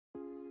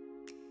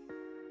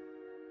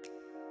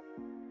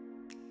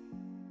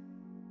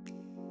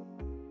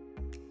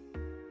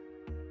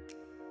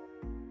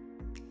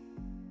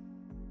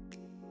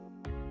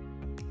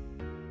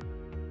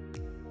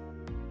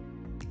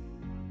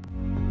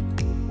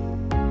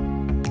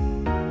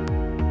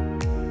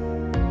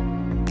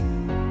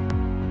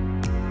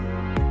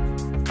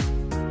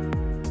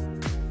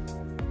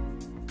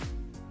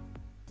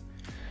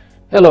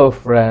Hello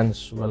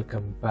friends,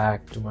 welcome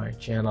back to my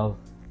channel.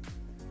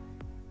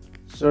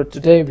 So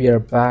today we are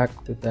back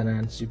with an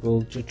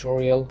Ansible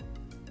tutorial.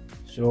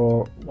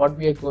 So what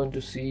we are going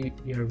to see,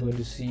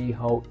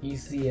 how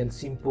easy and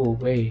simple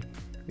way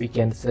we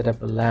can set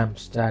up a LAMP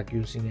stack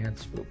using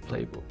Ansible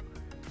Playbook.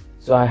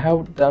 So I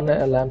have done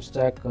a LAMP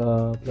stack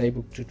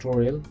playbook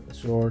tutorial,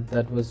 so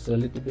that was a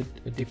little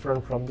bit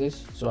different from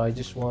this, so I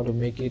just want to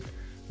make it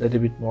a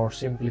little bit more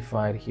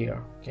simplified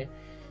here. Okay,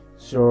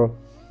 so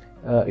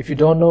if you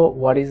don't know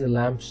what is a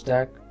LAMP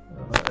stack,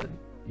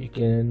 you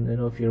can,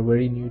 if you're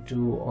very new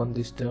on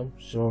this term,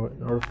 so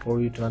in order for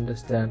you to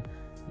understand,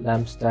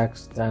 LAMP stack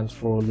stands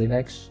for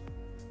Linux,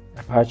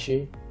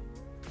 Apache,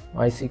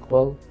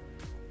 Mysql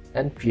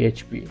and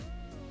PHP.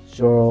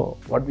 So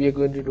what we are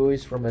going to do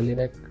is, from a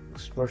Linux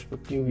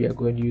perspective, we are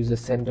going to use a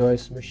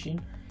centos machine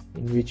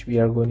in which we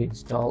are going to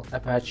install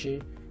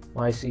Apache,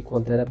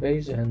 MySQL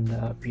database and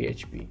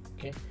PHP.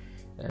 Okay,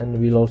 and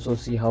we'll also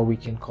see how we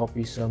can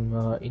copy some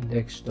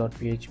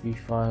index.php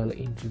file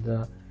into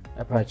the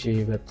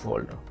Apache web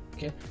folder.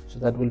 Okay, so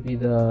that will be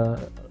the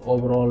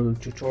overall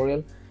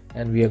tutorial,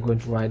 and we are going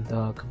to write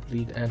the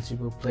complete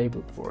Ansible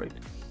playbook for it.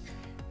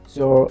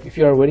 So if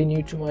you are very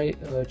new to my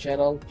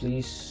channel,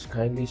 please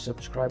kindly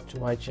subscribe to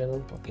my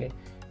channel, okay,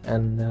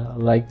 and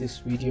like this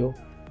video,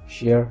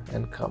 share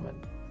and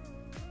comment.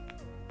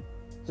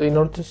 So in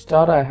order to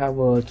start, I have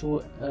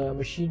two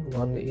machines.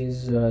 One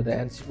is the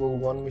Ansible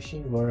 1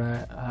 machine where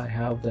I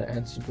have the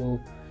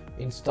Ansible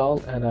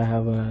installed, and I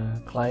have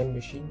a client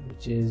machine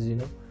which is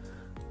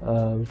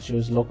which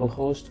is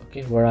localhost,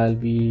 okay, where I'll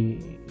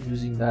be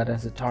using that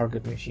as a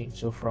target machine.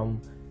 So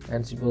from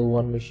Ansible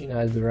 1 machine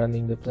I'll be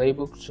running the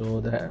playbook, so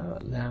the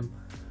LAMP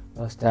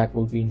stack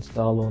will be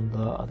installed on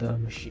the other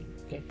machine.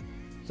 Okay,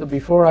 so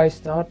before I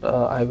start,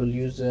 I will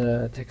use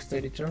a text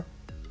editor,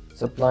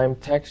 Sublime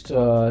Text,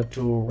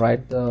 to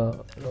write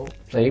the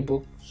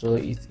playbook, so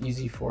it's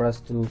easy for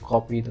us to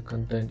copy the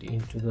content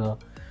into the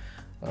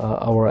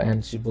our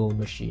Ansible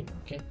machine.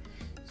 Okay,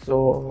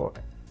 so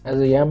as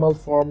a YAML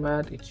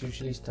format, it's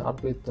usually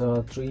start with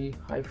 3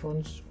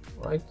 hyphens,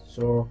 right?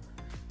 So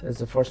that's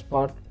the first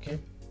part. Okay,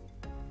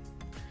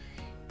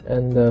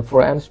 and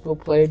for Ansible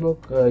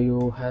playbook,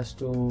 you has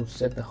to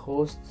set the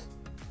host.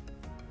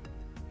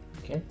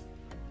 Okay,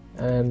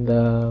 and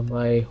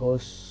my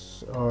host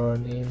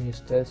name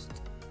is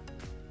test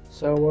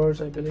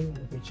servers, I believe.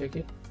 Let me check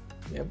it.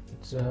 Yep,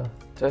 it's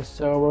test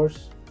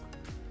servers.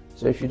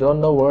 So if you don't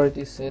know where it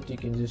is set, you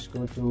can just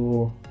go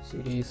to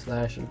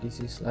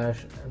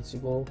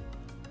cd/etc/ansible,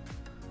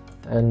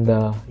 and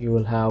you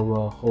will have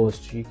a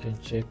host. You can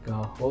check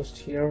host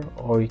here,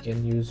 or you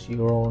can use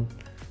your own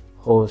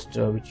host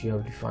which you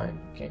have defined.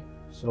 Okay,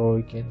 so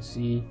you can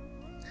see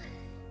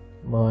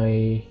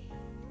my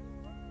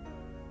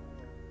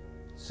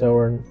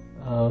server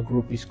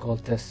group is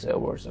called test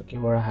servers, okay,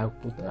 where I have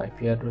put the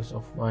IP address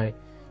of my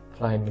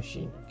client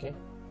machine. Okay,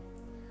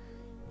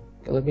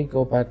 let me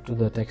go back to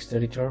the text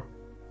editor.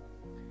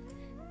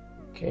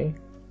 Okay,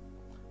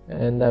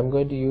 and I'm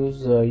going to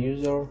use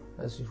user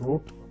as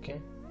root.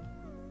 Okay,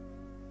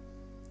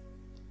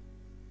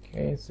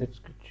 so it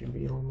should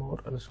be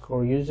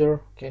remote_user.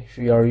 Okay, if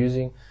you are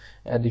using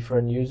a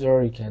different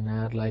user, you can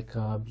add like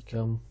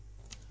become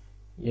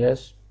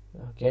yes.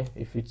 Okay,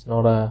 if it's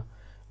not a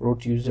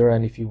root user,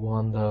 and if you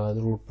want the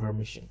root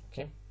permission.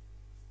 Okay,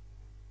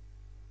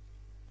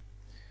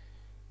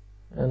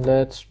 and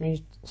let's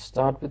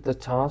start with the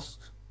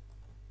tasks.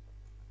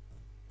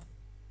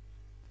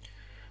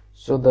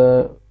 So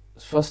the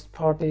first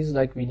part is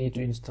like we need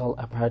to install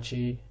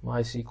Apache,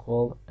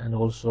 MySQL and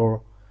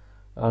also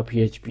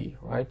PHP,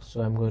 right?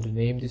 So I'm going to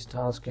name this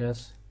task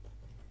as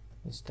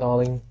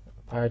installing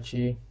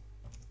Apache,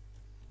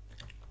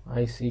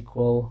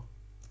 MySQL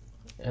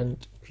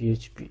and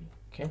PHP.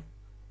 Okay,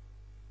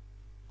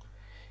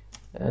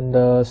 and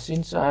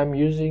since I'm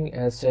using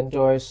a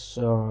CentOS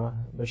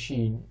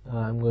machine,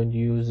 I'm going to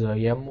use a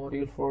YAML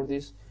module for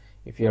this.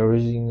 If you are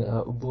using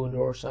Ubuntu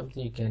or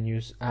something, you can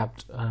use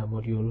apt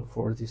module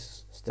for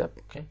this step.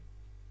 Okay,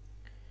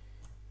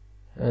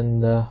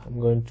 and I'm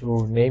going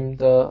to name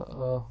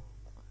the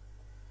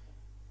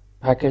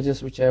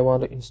packages which I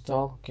want to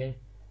install. Okay,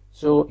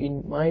 so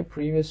in my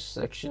previous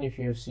section, if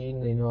you have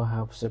seen, I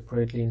have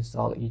separately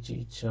installed each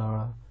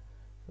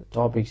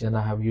topics, and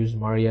I have used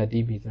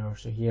MariaDB there.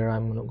 So here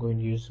I'm going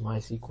to use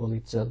MySQL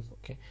itself.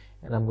 Okay,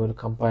 and I'm going to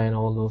combine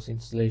all those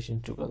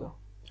installations together.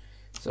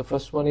 So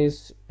first one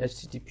is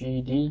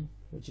httpd,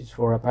 which is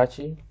for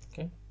Apache.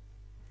 Okay,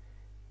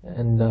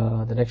 and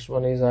the next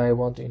one is I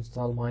want to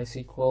install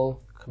MySQL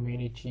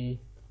community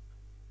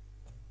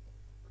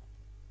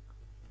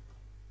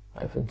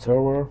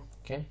 -server.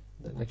 Okay,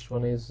 the next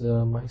one is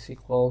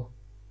MySQL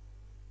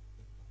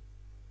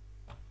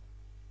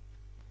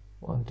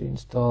want to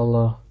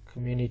install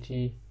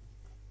community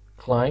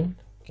client.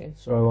 Okay,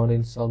 so I want to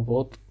install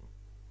both.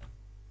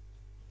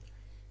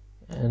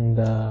 And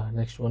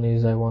next one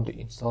is I want to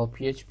install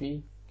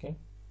PHP. Okay,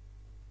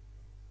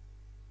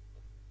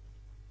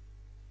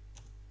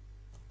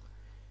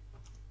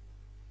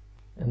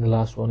 and the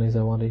last one is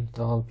I want to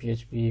install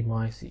PHP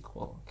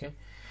MySQL. Okay,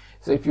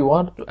 so if you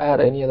want to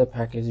add any other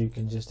package, you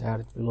can just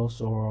add it below,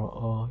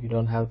 so you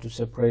don't have to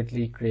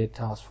separately create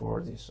tasks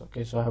for this.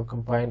 Okay, so I have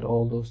combined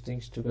all those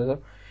things together.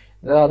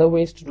 There are other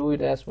ways to do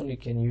it as well. You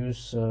can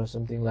use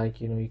something like,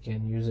 you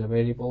can use a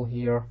variable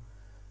here,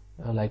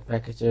 like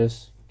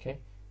packages. Okay,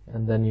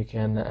 and then you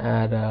can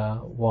add a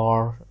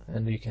var,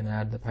 and you can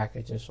add the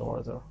packages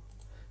order.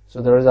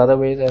 So there is other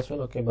ways as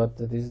well. Okay, but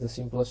this is the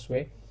simplest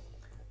way,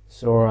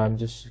 so I'm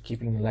just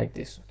keeping it like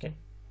this. Okay,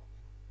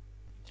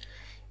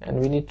 and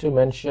we need to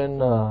mention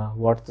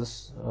what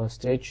this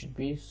state should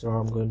be, so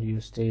I'm going to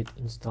use state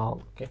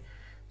install. Okay,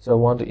 so I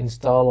want to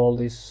install all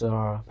these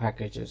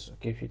packages.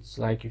 Okay,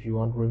 if you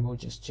want to remove,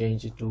 just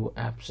change it to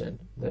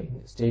absent. The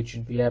state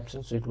should be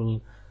absent, so it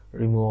will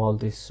remove all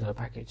these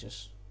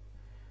packages.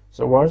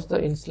 So once the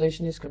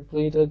installation is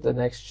completed, the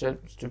next step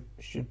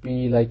should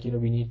be like,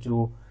 we need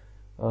to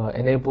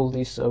enable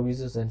these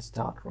services and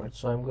start, right?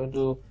 So I'm going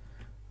to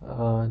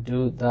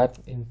do that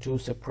in two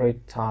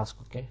separate tasks.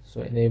 Okay,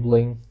 so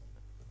enabling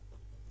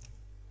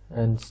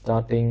and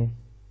starting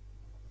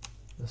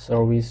the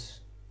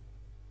service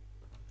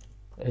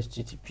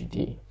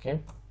HTTPD. Okay,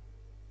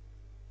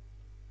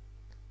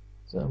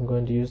 so I'm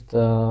going to use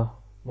the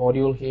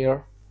module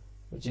here,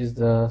 which is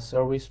the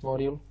service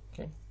module.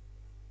 Okay,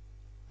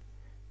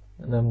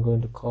 and I'm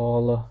going to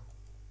call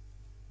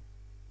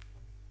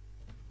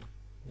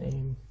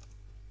name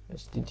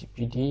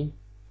HTTPD.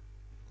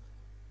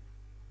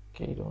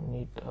 Okay, you don't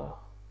need the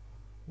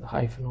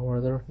hyphen over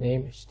there.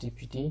 Name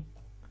HTTPD.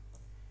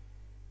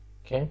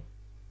 Okay,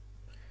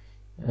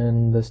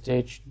 and the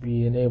state should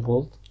be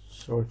enabled,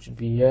 so it should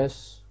be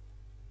yes,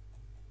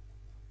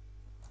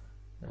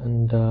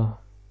 and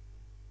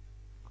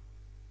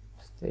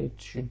state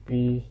should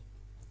be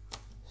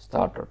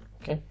started.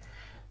 Okay,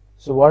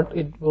 so what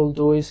it will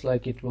do is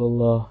like it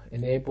will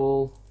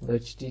enable the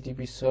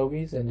HTTP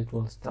service and it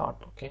will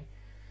start. Okay,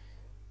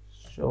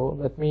 so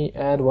let me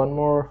add one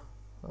more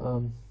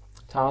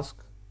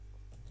task.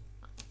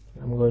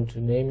 I'm going to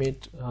name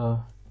it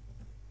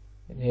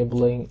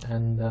enabling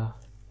and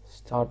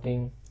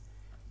starting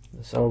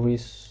the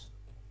service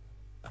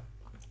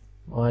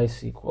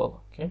MySQL.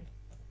 Okay,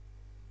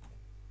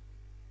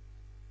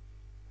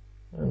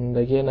 and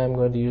again I'm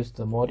going to use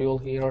the module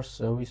here,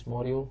 service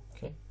module.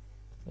 Okay,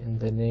 and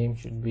the name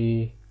should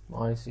be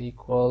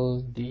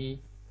MySQL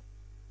D.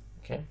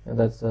 Okay, and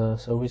that's the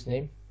service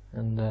name,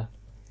 and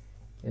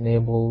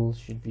enable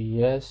should be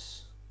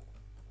yes,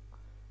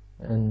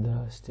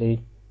 and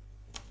state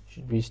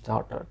should be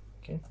started.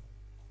 Okay,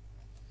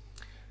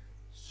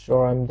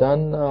 so I'm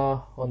done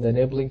on the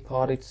enabling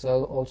part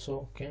itself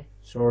also. Okay,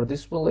 so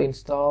this will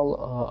install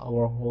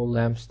our whole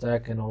LAMP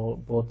stack, and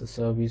both the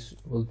service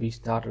will be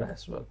started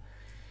as well.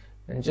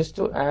 And just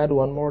to add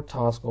one more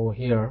task over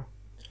here,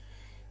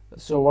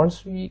 so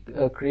once we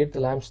create the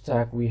LAMP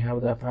stack, we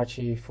have the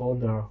Apache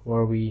folder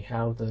where we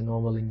have the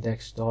normal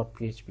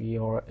index.php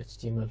or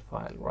HTML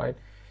file, right?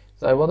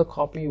 So I want to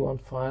copy one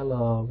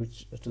file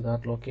which to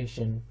that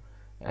location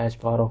as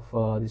part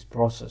of this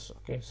process.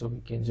 Okay, so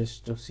we can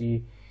just to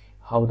see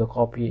how the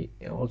copy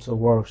also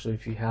works. So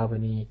if you have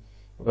any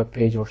web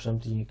page or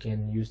something, you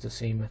can use the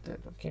same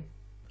method. Okay,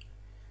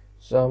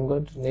 so I'm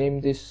going to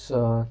name this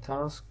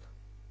task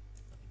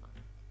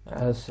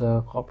as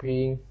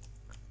copying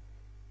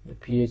the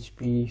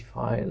PHP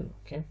file.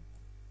 Okay,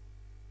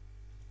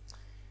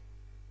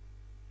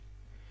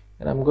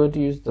 and I'm going to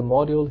use the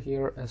module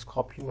here as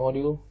copy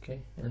module.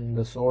 Okay, and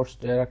the source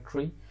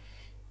directory.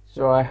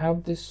 So I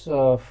have this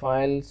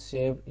file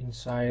saved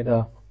inside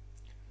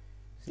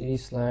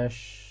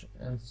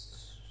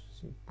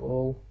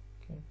cd/ansible.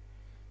 Okay,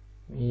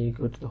 we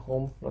go to the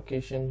home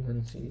location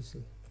and see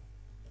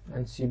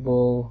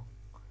Ansible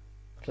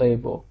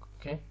Playbook.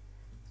 Okay,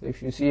 so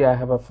if you see, I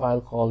have a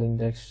file called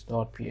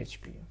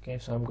index.php. Okay,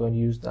 so I'm going to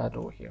use that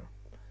over here.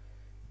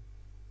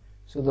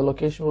 So the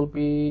location will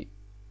be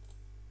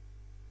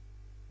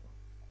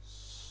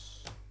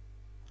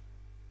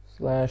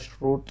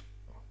 /root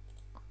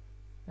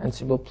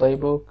Ansible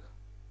Playbook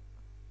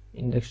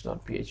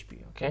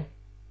index.php. Okay,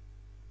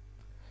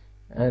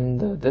 and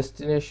the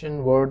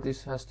destination where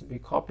this has to be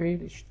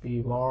copied, it should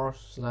be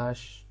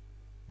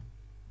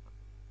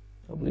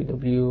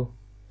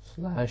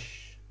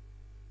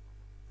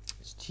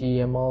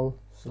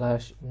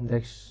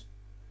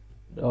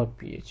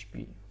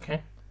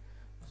Okay,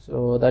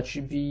 so that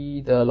should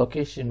be the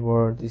location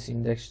where this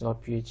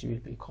index.php will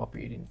be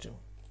copied into.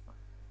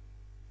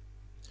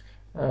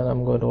 And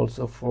I'm going to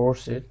also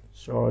force it,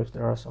 so if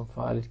there are some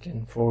file, it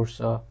can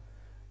force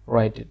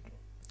write it.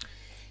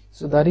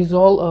 So that is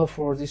all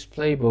for this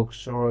playbook.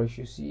 So if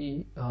you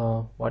see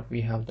what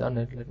we have done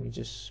it, let me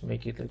just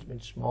make it a little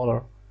bit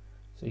smaller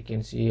so you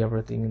can see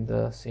everything in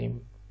the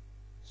same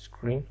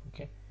screen.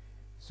 Okay,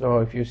 so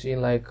if you see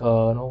like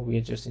no, we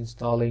are just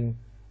installing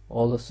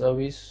all the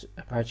service,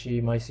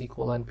 Apache,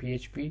 MySQL and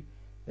PHP,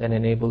 then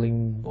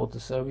enabling both the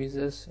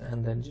services,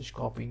 and then just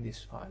copying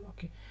this file.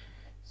 Okay,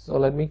 so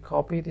let me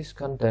copy this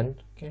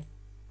content. Okay,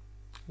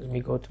 let me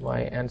go to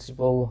my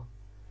Ansible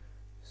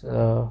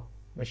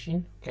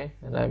machine. Okay,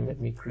 and let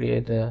me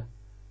create a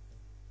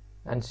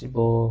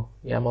Ansible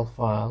YAML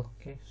file.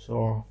 Okay,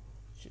 so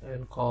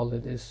I'll call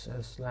it this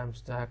as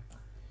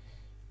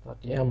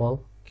lamstack.yaml.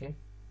 Okay,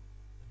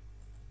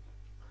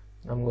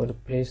 I'm going to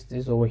paste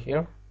this over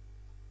here.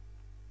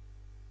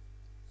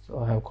 So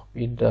I have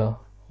copied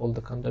all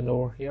the content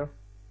over here.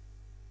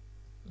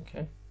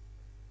 Okay,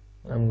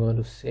 I'm going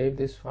to save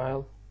this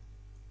file,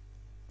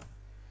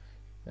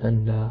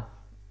 and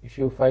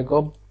if I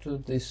go to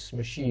this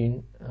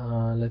machine,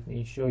 let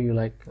me show you,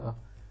 like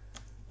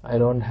I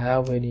don't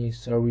have any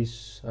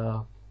service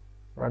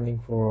running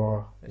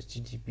for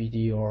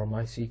HTTPD or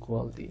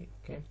MySQL.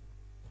 Okay,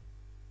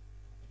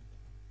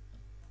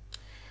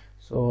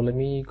 so let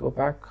me go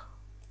back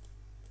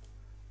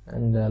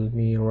and let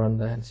me run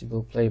the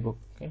Ansible Playbook.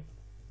 Okay,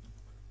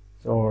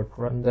 so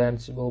to run the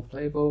Ansible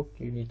Playbook,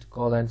 you need to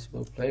call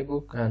Ansible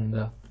Playbook, and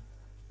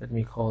let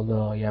me call the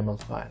YAML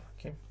file.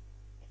 Okay,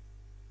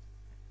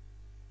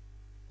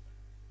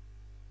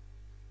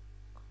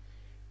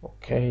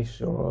 okay,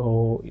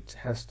 so it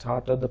has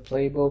started the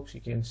playbooks.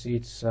 You can see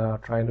it's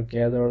trying to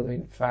gather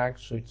the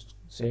facts, so it's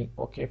saying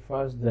okay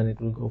first, then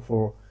it will go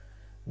for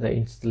the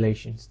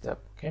installation step.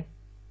 Okay,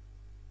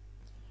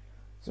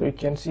 so you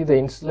can see the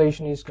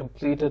installation is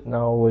completed.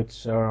 Now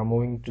it's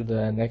moving to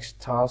the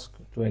next task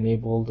to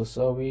enable the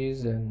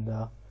service, and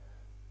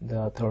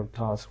the third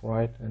task,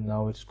 right? And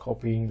now it's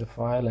copying the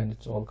file, and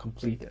it's all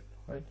completed,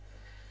 right?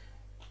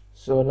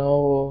 So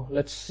now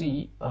let's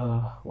see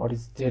what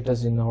is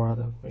status in our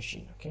other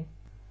machine. Okay,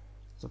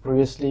 so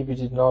previously we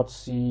did not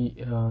see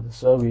the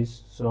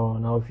service, so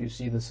now if you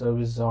see, the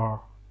services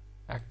are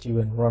active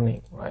and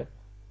running, right?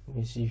 Let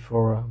me see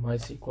for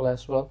MySQL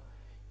as well.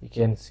 You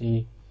can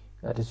see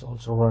that is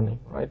also running,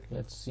 right?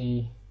 Let's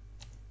see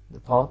the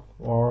path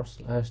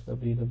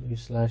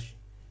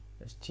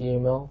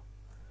 /www/html.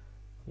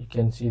 You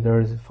can see there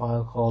is a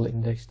file called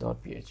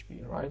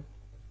index.php, right?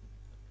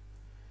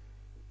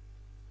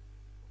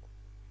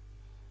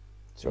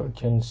 So you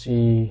can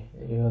see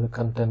the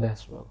content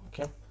as well.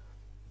 Okay,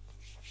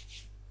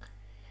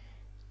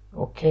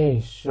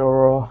 okay,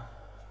 so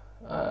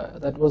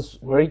that was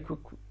very quick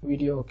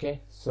video.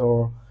 Okay,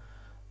 so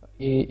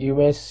you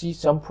may see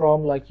some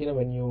problem, like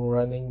when you're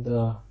running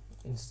the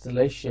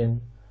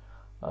installation,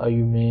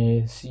 you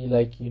may see,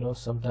 like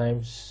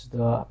sometimes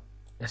the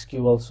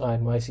SQL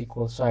side,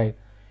 MySQL side,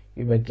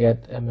 you may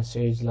get a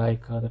message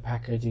like the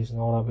package is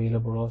not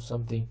available or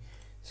something.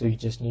 So you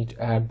just need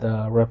to add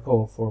the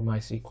repo for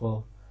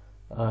MySQL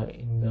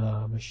in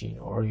the machine,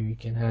 or you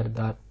can add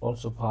that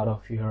also part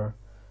of your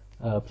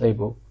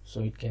playbook,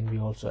 so it can be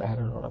also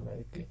added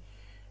automatically.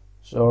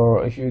 So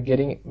if you're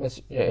getting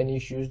any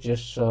issues,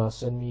 just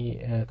send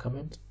me a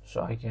comment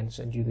so I can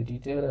send you the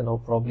detail, and I'll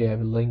probably I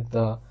will link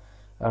the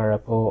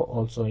repo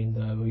also in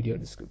the video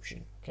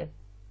description. Okay,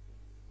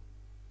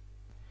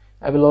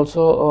 I will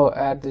also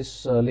add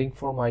this link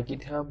for my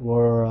GitHub,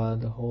 where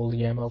the whole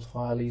YAML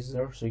file is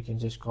there, so you can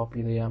just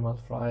copy the YAML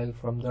file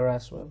from there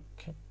as well.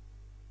 Okay,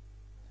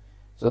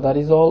 so that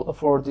is all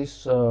for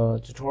this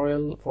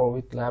tutorial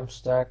with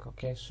Lamstack.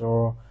 Okay,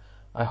 so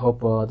I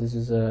hope this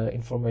is an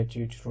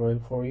informative tutorial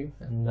for you,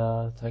 and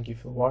thank you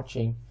for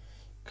watching.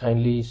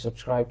 Kindly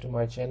subscribe to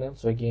my channel.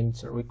 So again,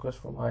 it's a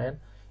request from my end,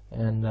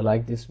 and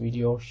like this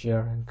video,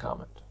 share and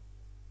comment.